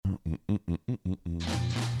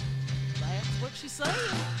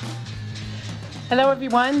Hello,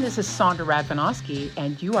 everyone. This is Sandra Radvanowski,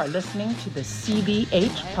 and you are listening to the CVH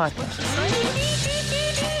Podcast.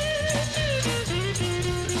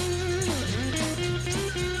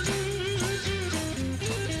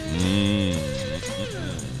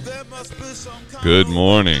 Good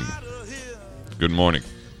morning. Good morning.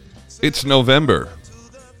 It's November.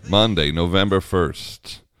 Monday, November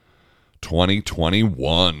 1st,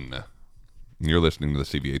 2021. You're listening to the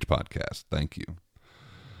CVH Podcast. Thank you.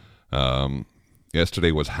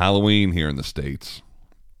 Yesterday was Halloween here in the States,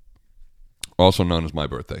 also known as my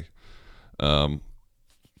birthday.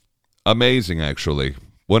 Amazing, actually.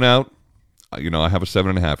 Went out. I have a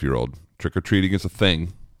 7.5-year-old. Trick-or-treating is a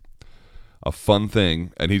thing, a fun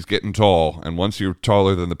thing, and he's getting tall. And once you're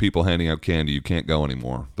taller than the people handing out candy, you can't go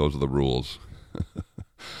anymore. Those are the rules.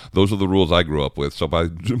 Those are the rules I grew up with. So by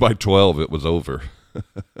 12, it was over.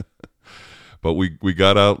 But we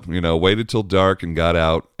got out, waited till dark and got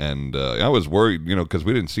out. And I was worried, because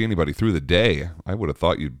we didn't see anybody through the day. I would have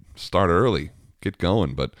thought you'd start early, get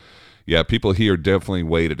going. But, yeah, people here definitely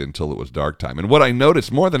waited until it was dark time. And what I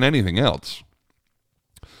noticed more than anything else,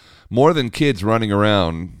 more than kids running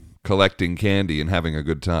around collecting candy and having a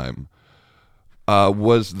good time,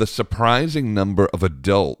 was the surprising number of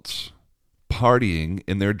adults partying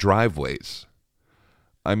in their driveways.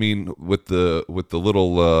 I mean, with the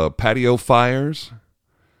little patio fires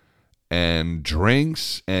and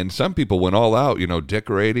drinks, and some people went all out,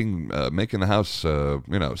 decorating, making the house,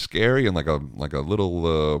 scary and like a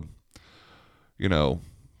little,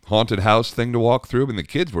 haunted house thing to walk through. I mean, the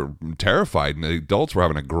kids were terrified, and the adults were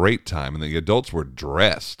having a great time, and the adults were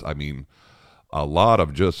dressed. I mean, a lot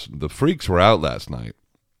of the freaks were out last night.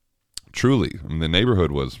 Truly, I mean, the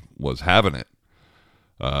neighborhood was having it.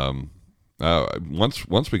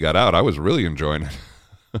 Once we got out, I was really enjoying it.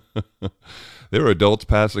 There were adults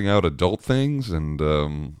passing out adult things, and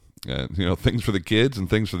things for the kids and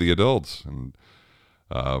things for the adults, and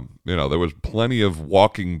there was plenty of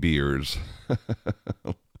walking beers.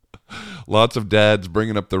 Lots of dads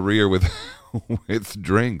bringing up the rear with with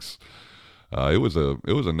drinks. It was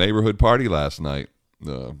a neighborhood party last night.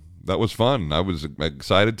 That was fun. I was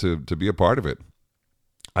excited to be a part of it.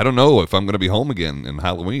 I don't know if I'm going to be home again in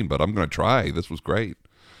Halloween, but I'm going to try. This was great.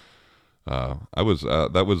 That was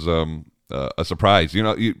a surprise.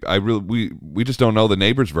 We just don't know the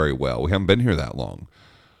neighbors very well. We haven't been here that long.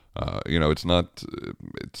 It's not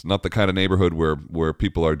the kind of neighborhood where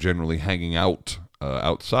people are generally hanging out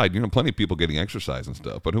outside. Plenty of people getting exercise and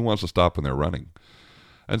stuff, but who wants to stop when they're running?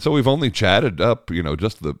 And so we've only chatted up,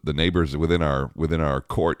 just the neighbors within our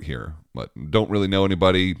court here, but don't really know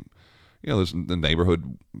anybody. There's the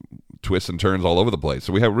neighborhood twists and turns all over the place.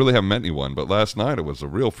 So we really haven't met anyone. But last night it was a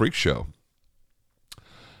real freak show,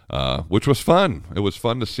 which was fun. It was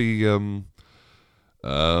fun to see,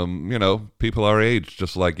 people our age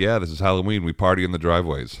just like, yeah, this is Halloween. We party in the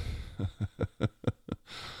driveways.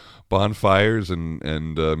 Bonfires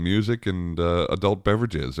and music and adult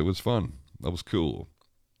beverages. It was fun. That was cool.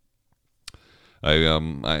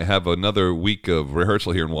 I have another week of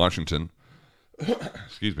rehearsal here in Washington.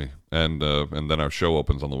 Excuse me, and then our show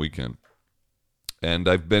opens on the weekend. And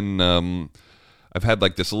I've had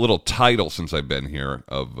like this little title since I've been here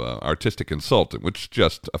of artistic consultant, which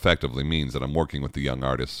just effectively means that I'm working with the young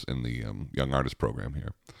artists in the young artist program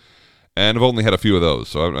here. And I've only had a few of those,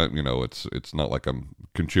 so it's not like I'm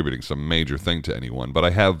contributing some major thing to anyone. But I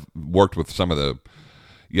have worked with some of the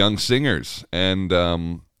young singers, and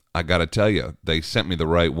I got to tell you, they sent me the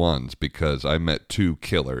right ones, because I met two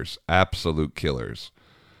killers, absolute killers.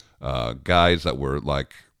 Guys that were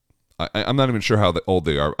like, I'm not even sure how old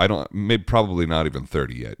they are. Probably not even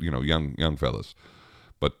 30 yet, young fellas.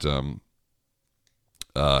 But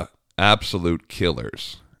absolute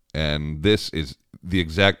killers. And this is the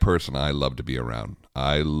exact person I love to be around.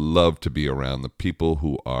 I love to be around the people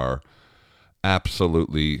who are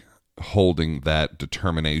absolutely holding that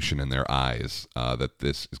determination in their eyes that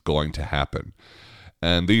this is going to happen.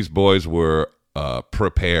 And these boys were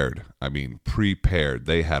prepared. I mean, prepared.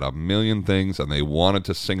 They had a million things, and they wanted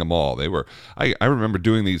to sing them all. I remember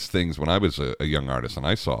doing these things when I was a young artist, and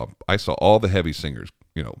I saw all the heavy singers,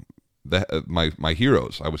 my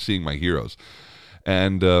heroes. I was seeing my heroes.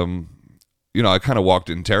 And I kind of walked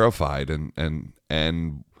in terrified, and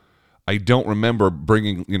I don't remember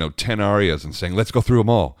bringing 10 arias and saying, let's go through them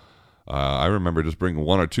all. I remember just bringing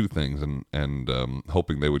one or two things and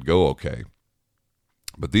hoping they would go okay.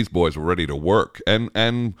 But these boys were ready to work and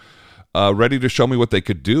ready to show me what they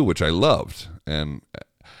could do, which I loved. And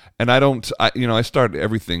I started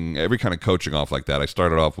every kind of coaching off like that. I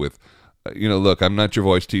started off with look, I'm not your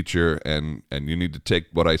voice teacher, and you need to take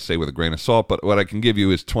what I say with a grain of salt, but what I can give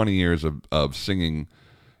you is 20 years of singing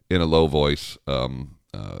in a low voice. I'll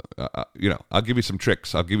give you some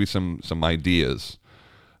tricks. I'll give you some ideas.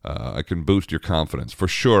 I can boost your confidence. For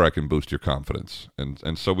sure, I can boost your confidence.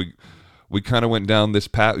 And so we kind of went down this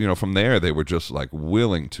path. From there, they were just like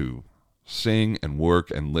willing to sing and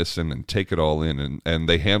work and listen and take it all in, and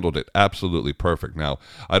they handled it absolutely perfect. Now,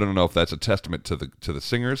 I don't know if that's a testament to the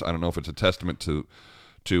singers. I don't know if it's a testament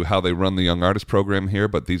to how they run the Young Artist program here,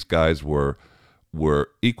 but these guys were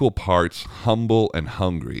equal parts humble and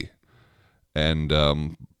hungry.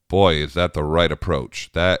 And boy, is that the right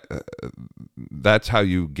approach. That's how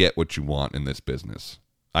you get what you want in this business.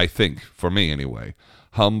 I think, for me anyway.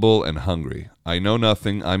 Humble and hungry. I know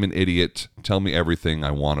nothing. I'm an idiot. Tell me everything.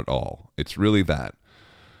 I want it all. It's really that.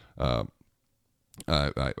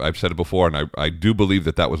 I've said it before, and I do believe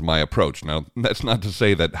that was my approach. Now, that's not to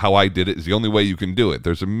say that how I did it is the only way you can do it.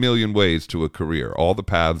 There's a million ways to a career. All the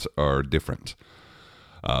paths are different.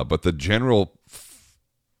 But the general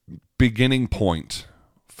beginning point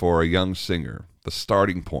for a young singer, the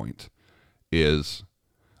starting point, is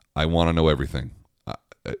I want to know everything.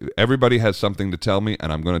 Everybody has something to tell me,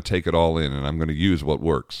 and I'm going to take it all in, and I'm going to use what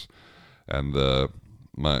works. And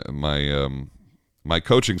my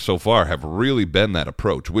coaching so far have really been that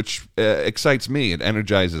approach, which excites me. It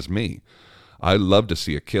energizes me. I love to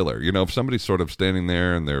see a killer. If somebody's sort of standing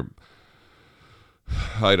there and they're,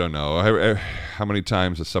 I don't know, how many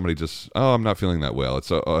times has somebody just, I'm not feeling that well.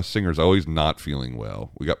 It's a singer's always not feeling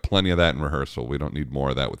well. We got plenty of that in rehearsal. We don't need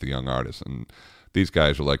more of that with the young artists. And these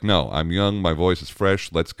guys are like, no, I'm young, my voice is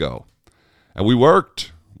fresh, let's go. And we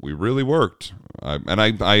worked. We really worked.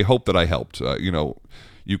 I hope that I helped.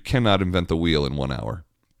 You cannot invent the wheel in 1 hour.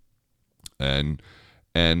 And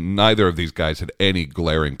neither of these guys had any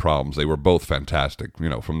glaring problems. They were both fantastic.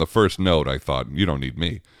 From the first note, I thought, you don't need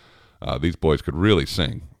me. These boys could really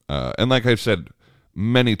sing. And like I've said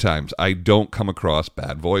many times, I don't come across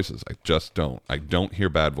bad voices. I just don't. I don't hear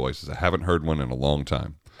bad voices. I haven't heard one in a long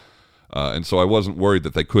time. And so I wasn't worried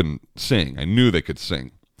that they couldn't sing. I knew they could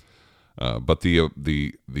sing. But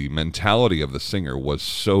the mentality of the singer was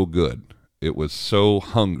so good. It was so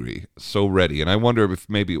hungry, so ready. And I wonder if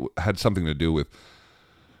maybe it had something to do with,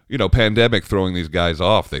 pandemic throwing these guys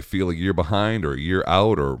off. They feel a year behind or a year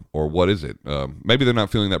out, or what is it? Maybe they're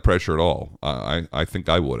not feeling that pressure at all. I think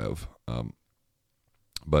I would have.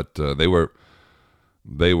 But they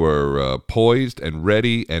were poised and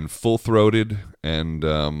ready and full-throated, and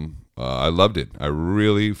I loved it. I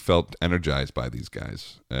really felt energized by these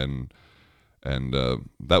guys, and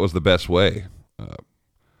that was the best way.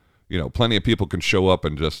 Plenty of people can show up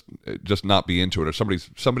and just not be into it, or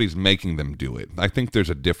somebody's making them do it. I think there's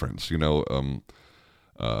a difference.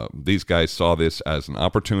 These guys saw this as an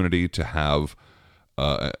opportunity to have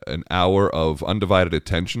an hour of undivided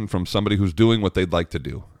attention from somebody who's doing what they'd like to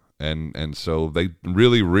do, and so they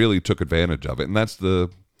really, really took advantage of it. And that's the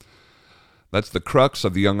crux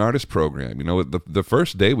of the Young Artist program. The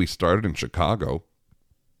first day we started in Chicago,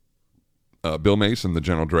 Bill Mason, the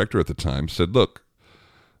general director at the time, said, look,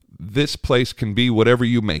 this place can be whatever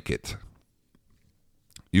you make it.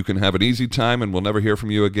 You can have an easy time and we'll never hear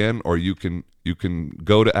from you again, or you can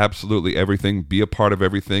go to absolutely everything, be a part of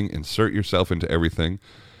everything, insert yourself into everything,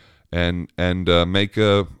 and make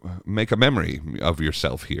a memory of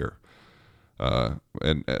yourself here.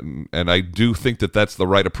 And I do think that that's the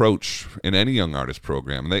right approach in any Young Artist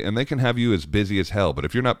program. And they can have you as busy as hell, but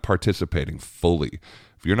if you're not participating fully,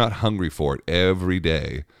 if you're not hungry for it every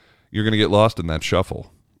day, you're going to get lost in that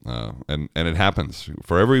shuffle. And it happens.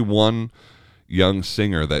 For every one young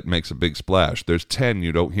singer that makes a big splash, there's 10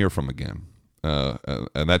 you don't hear from again.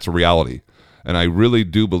 And that's a reality. And I really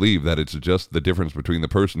do believe that it's just the difference between the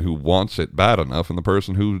person who wants it bad enough and the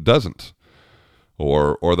person who doesn't.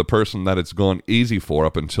 Or the person that it's gone easy for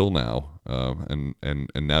up until now, and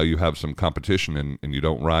now you have some competition and you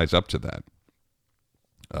don't rise up to that.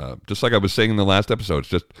 Just like I was saying in the last episode, it's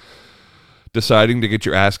just deciding to get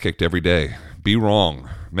your ass kicked every day. Be wrong.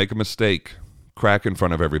 Make a mistake. Crack in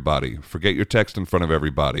front of everybody. Forget your text in front of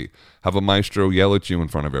everybody. Have a maestro yell at you in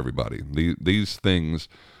front of everybody. These things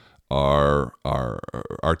are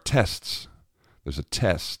tests. There's a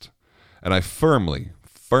test. And I firmly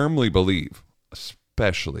believe,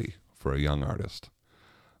 especially for a young artist,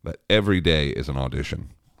 that every day is an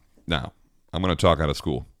audition. Now, I'm going to talk out of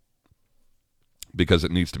school because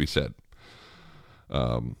it needs to be said.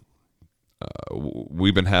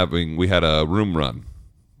 We had a room run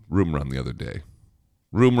the other day.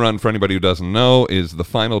 Room run, for anybody who doesn't know, is the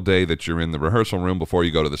final day that you're in the rehearsal room before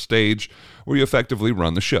you go to the stage, where you effectively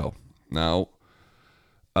run the show. Now,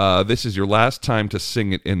 this is your last time to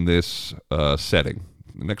sing it in this setting.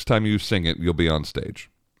 The next time you sing it, you'll be on stage.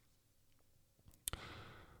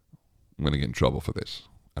 I'm going to get in trouble for this.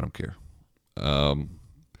 I don't care.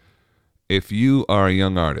 If you are a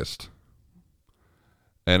young artist,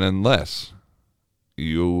 and unless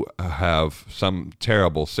you have some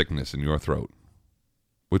terrible sickness in your throat,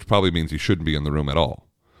 which probably means you shouldn't be in the room at all.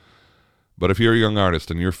 But if you're a young artist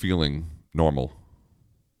and you're feeling normal,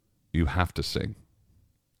 you have to sing.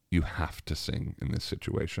 You have to sing in this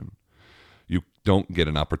situation. You don't get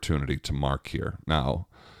an opportunity to mark here. Now,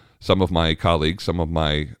 some of my colleagues, some of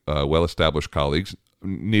my well-established colleagues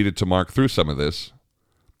needed to mark through some of this.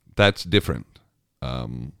 That's different.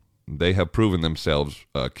 They have proven themselves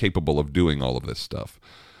capable of doing all of this stuff.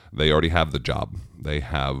 They already have the job. They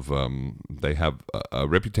have a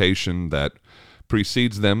reputation that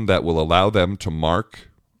precedes them that will allow them to mark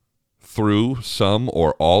through some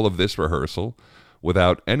or all of this rehearsal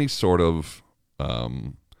without any sort of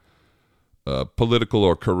political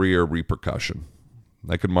or career repercussion.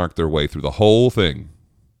 They could mark their way through the whole thing.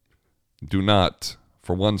 Do not,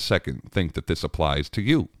 for 1 second, think that this applies to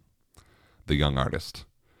you, the young artist.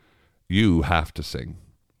 You have to sing.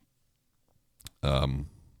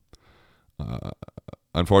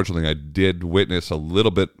 Unfortunately, I did witness a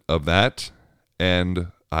little bit of that, and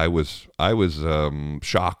I was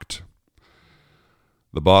shocked.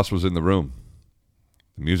 The boss was in the room.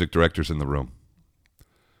 The music director's in the room.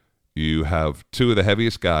 You have two of the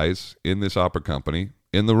heaviest guys in this opera company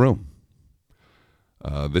in the room.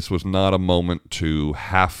 This was not a moment to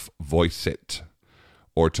half voice it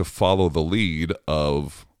or to follow the lead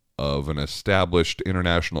of an established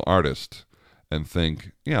international artist and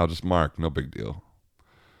think, yeah, I'll just mark, no big deal.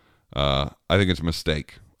 I think it's a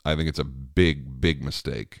mistake. I think it's a big, big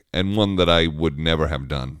mistake, and one that I would never have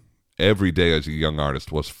done. Every day as a young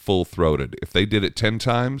artist was full-throated. If they did it 10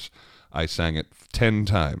 times, I sang it 10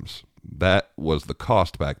 times. That was the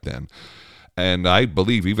cost back then. And I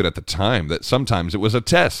believe even at the time that sometimes it was a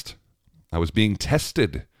test. I was being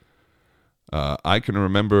tested. I can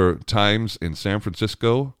remember times in San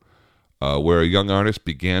Francisco where a young artist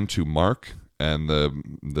began to mark, and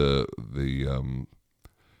the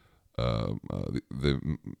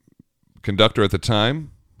conductor at the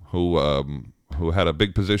time, who had a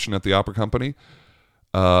big position at the opera company,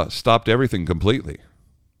 stopped everything completely,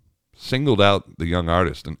 singled out the young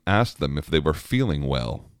artist and asked them if they were feeling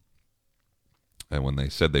well. And when they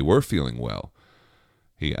said they were feeling well,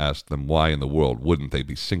 he asked them why in the world wouldn't they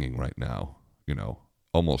be singing right now? You know,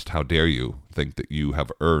 almost how dare you think that you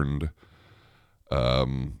have earned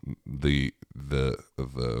the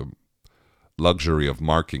luxury of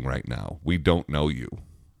marking right now. We don't know you.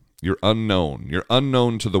 You're unknown. You're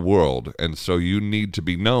unknown to the world, and so you need to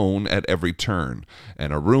be known at every turn.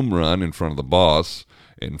 And a room run in front of the boss,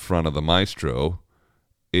 in front of the maestro,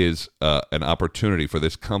 is an opportunity for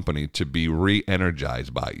this company to be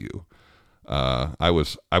re-energized by you. I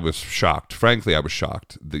was shocked. Frankly, I was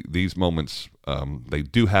shocked. These moments, they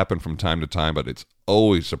do happen from time to time, but it's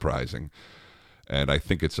always surprising. And I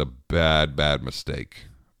think it's a bad, bad mistake.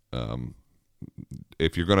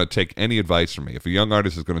 If you're going to take any advice from me, if a young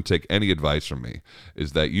artist is going to take any advice from me,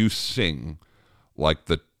 is that you sing like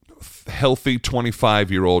the healthy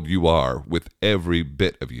 25-year-old you are with every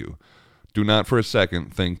bit of you. Do not for a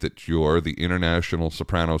second think that you're the international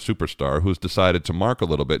soprano superstar who's decided to mark a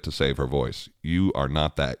little bit to save her voice. You are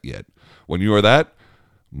not that yet. When you are that,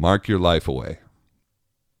 mark your life away.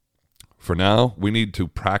 For now, we need to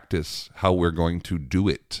practice how we're going to do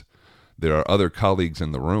it. There are other colleagues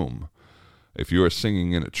in the room. If you are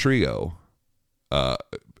singing in a trio,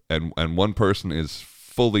 and one person is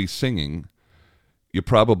fully singing, you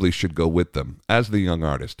probably should go with them. As the young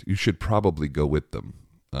artist, you should probably go with them.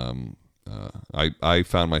 I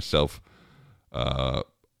found myself not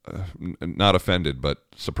offended, but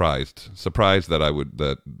surprised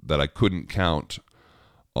that I couldn't count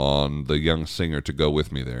on the young singer to go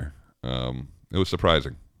with me there. It was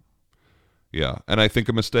surprising. Yeah, and I think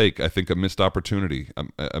a mistake. I think a missed opportunity.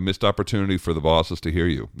 A missed opportunity for the bosses to hear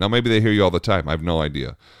you. Now, maybe they hear you all the time. I have no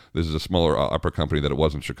idea. This is a smaller opera company than it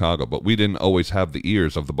was in Chicago, but we didn't always have the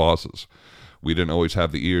ears of the bosses. We didn't always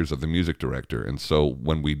have the ears of the music director, and so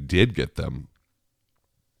when we did get them,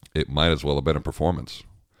 it might as well have been a performance.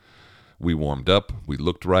 We warmed up. We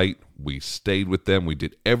looked right. We stayed with them. We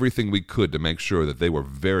did everything we could to make sure that they were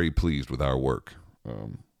very pleased with our work.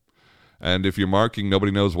 And if you're marking,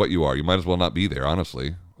 nobody knows what you are. You might as well not be there,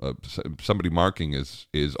 honestly. Somebody marking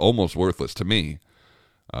is almost worthless to me.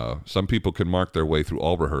 Some people can mark their way through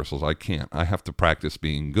all rehearsals. I can't. I have to practice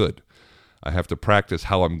being good. I have to practice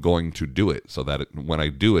how I'm going to do it so that when I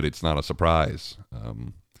do it, it's not a surprise.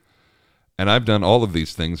 And I've done all of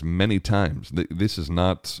these things many times. This is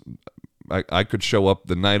not, I could show up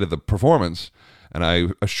the night of the performance, and I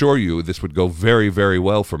assure you this would go very, very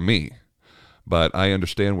well for me. But I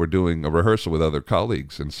understand we're doing a rehearsal with other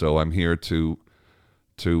colleagues, and so I'm here to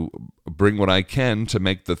bring what I can to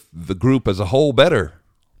make the group as a whole better.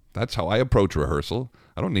 That's how I approach rehearsal.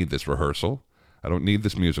 I don't need this rehearsal. I don't need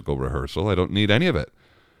this musical rehearsal. I don't need any of it.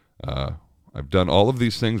 I've done all of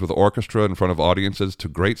these things with orchestra in front of audiences to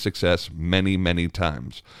great success many, many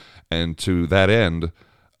times. And to that end,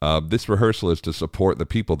 this rehearsal is to support the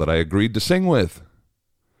people that I agreed to sing with.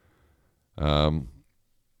 That's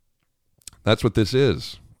what this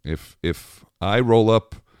is. If I roll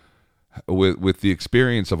up with the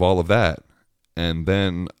experience of all of that, and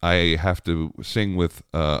then I have to sing with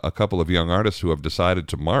a couple of young artists who have decided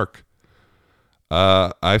to mark,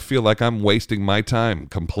 I feel like I'm wasting my time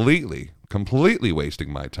completely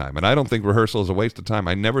wasting my time. And I don't think rehearsal is a waste of time.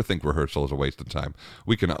 I never think rehearsal is a waste of time.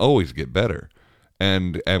 We can always get better.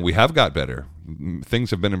 And we have got better.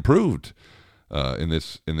 Things have been improved in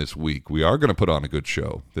this week. We are going to put on a good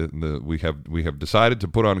show. We have decided to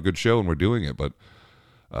put on a good show, and we're doing it. But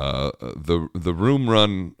the room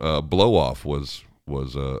run blow off was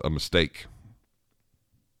a mistake.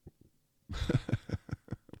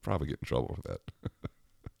 Probably get in trouble for that.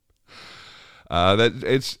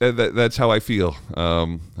 That's how I feel.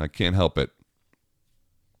 I can't help it.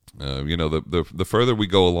 The further we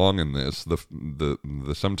go along in this, the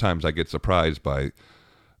sometimes I get surprised by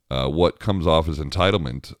what comes off as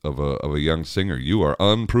entitlement of a young singer. You are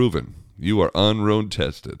unproven. You are unroad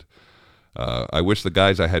tested. I wish the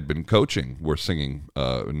guys I had been coaching were singing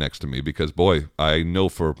next to me, because boy, I know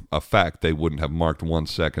for a fact they wouldn't have marked 1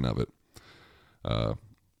 second of it.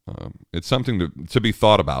 It's something to be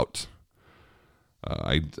thought about.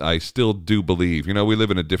 I still do believe, we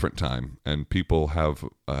live in a different time, and people have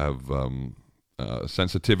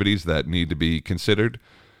sensitivities that need to be considered.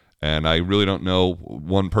 And I really don't know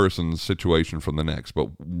one person's situation from the next.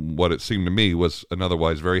 But what it seemed to me was an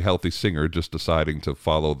otherwise very healthy singer just deciding to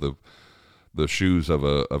follow the shoes of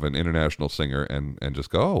an international singer and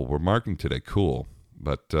just go, oh, we're marking today, cool.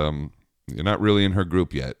 But you're not really in her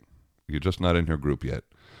group yet. You're just not in her group yet.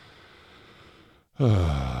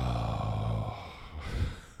 I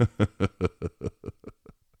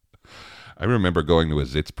remember going to a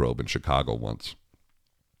Zitz probe in Chicago once.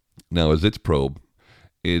 Now, a Zitz probe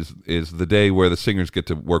is the day where the singers get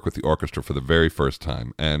to work with the orchestra for the very first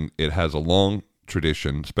time, and it has a long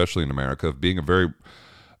tradition, especially in America, of being a very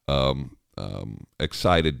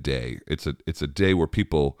excited day. It's a day where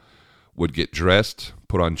people would get dressed,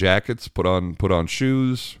 put on jackets, put on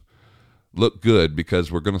shoes, look good, because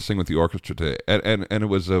we're going to sing with the orchestra today. And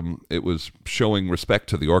it was showing respect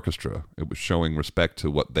to the orchestra. It was showing respect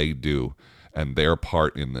to what they do and their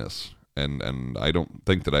part in this. And I don't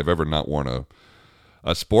think that I've ever not worn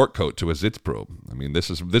a sport coat to a Zitz probe. I mean, this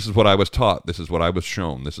is what I was taught. This is what I was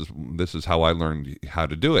shown. This is how I learned how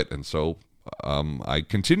to do it. And so I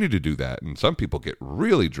continue to do that. And some people get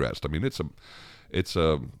really dressed. I mean, it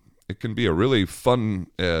can be a really fun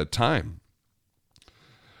time.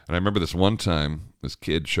 And I remember this one time, this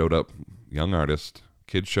kid showed up, young artist,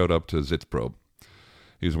 kid showed up to a Zitz probe.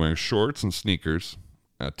 He was wearing shorts and sneakers,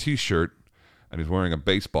 a T-shirt, and he was wearing a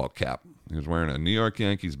baseball cap. He was wearing a New York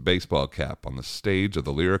Yankees baseball cap on the stage of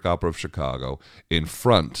the Lyric Opera of Chicago in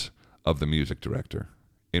front of the music director,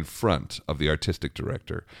 in front of the artistic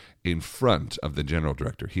director, in front of the general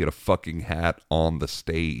director. He had a fucking hat on the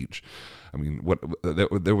stage. I mean,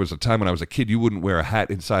 there was a time when I was a kid, you wouldn't wear a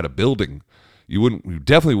hat inside a building. You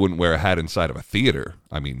definitely wouldn't wear a hat inside of a theater.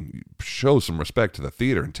 I mean, show some respect to the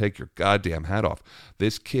theater and take your goddamn hat off.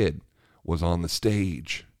 This kid was on the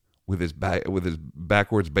stage with his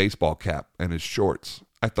backwards baseball cap and his shorts.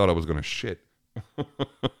 I thought I was going to shit.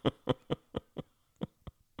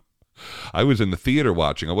 I was in the theater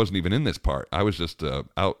watching. I wasn't even in this part. I was just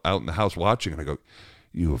out in the house watching, and I go,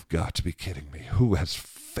 you have got to be kidding me. Who has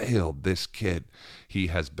failed this kid? He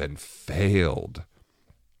has been failed.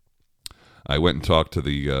 I went and talked to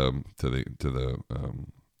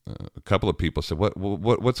a couple of people. Said,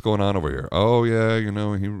 what's going on over here? Oh yeah,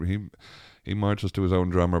 he marches to his own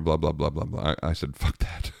drummer. Blah blah blah blah blah. I said, fuck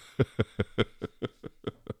that.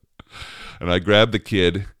 And I grabbed the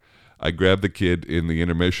kid in the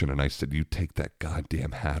intermission, and I said, you take that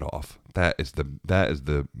goddamn hat off. That is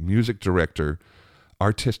the music director,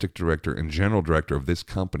 artistic director, and general director of this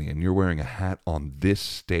company, and you're wearing a hat on this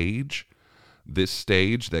stage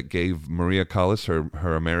that gave Maria Callas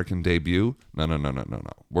her American debut. No.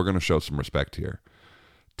 We're going to show some respect here.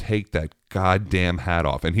 take that goddamn hat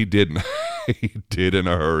off. And he didn't. He did in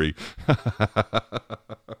a hurry.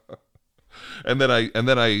 And then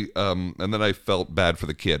I felt bad for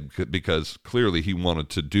the kid because clearly he wanted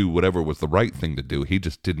to do whatever was the right thing to do. He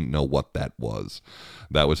just didn't know what that was.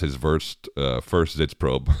 That was his first Zitz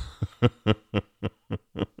probe.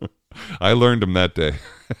 I learned him that day.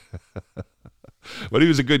 But he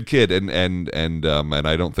was a good kid, and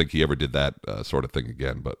I don't think he ever did that sort of thing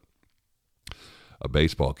again. But a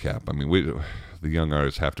baseball cap. I mean, the young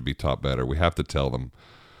artists have to be taught better. We have to tell them.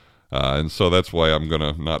 And so that's why I'm going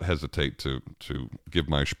to not hesitate to give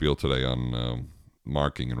my spiel today on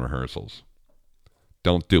marking and rehearsals.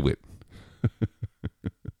 Don't do it.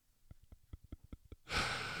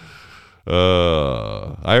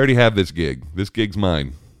 I already have this gig. This gig's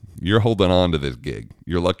mine. You're holding on to this gig.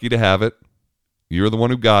 You're lucky to have it. You're the one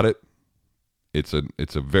who got it. It's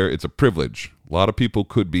a privilege. A lot of people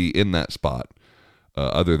could be in that spot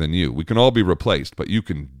other than you. We can all be replaced, but you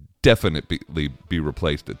can definitely be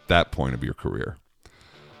replaced at that point of your career.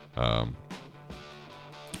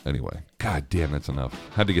 Anyway, god damn, that's enough.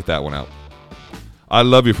 Had to get that one out. I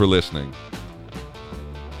love you for listening.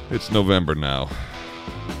 It's November now.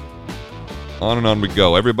 On and on we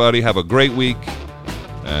go. Everybody have a great week,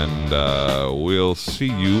 and we'll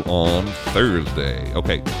see you on Thursday.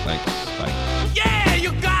 Okay, thanks. Bye.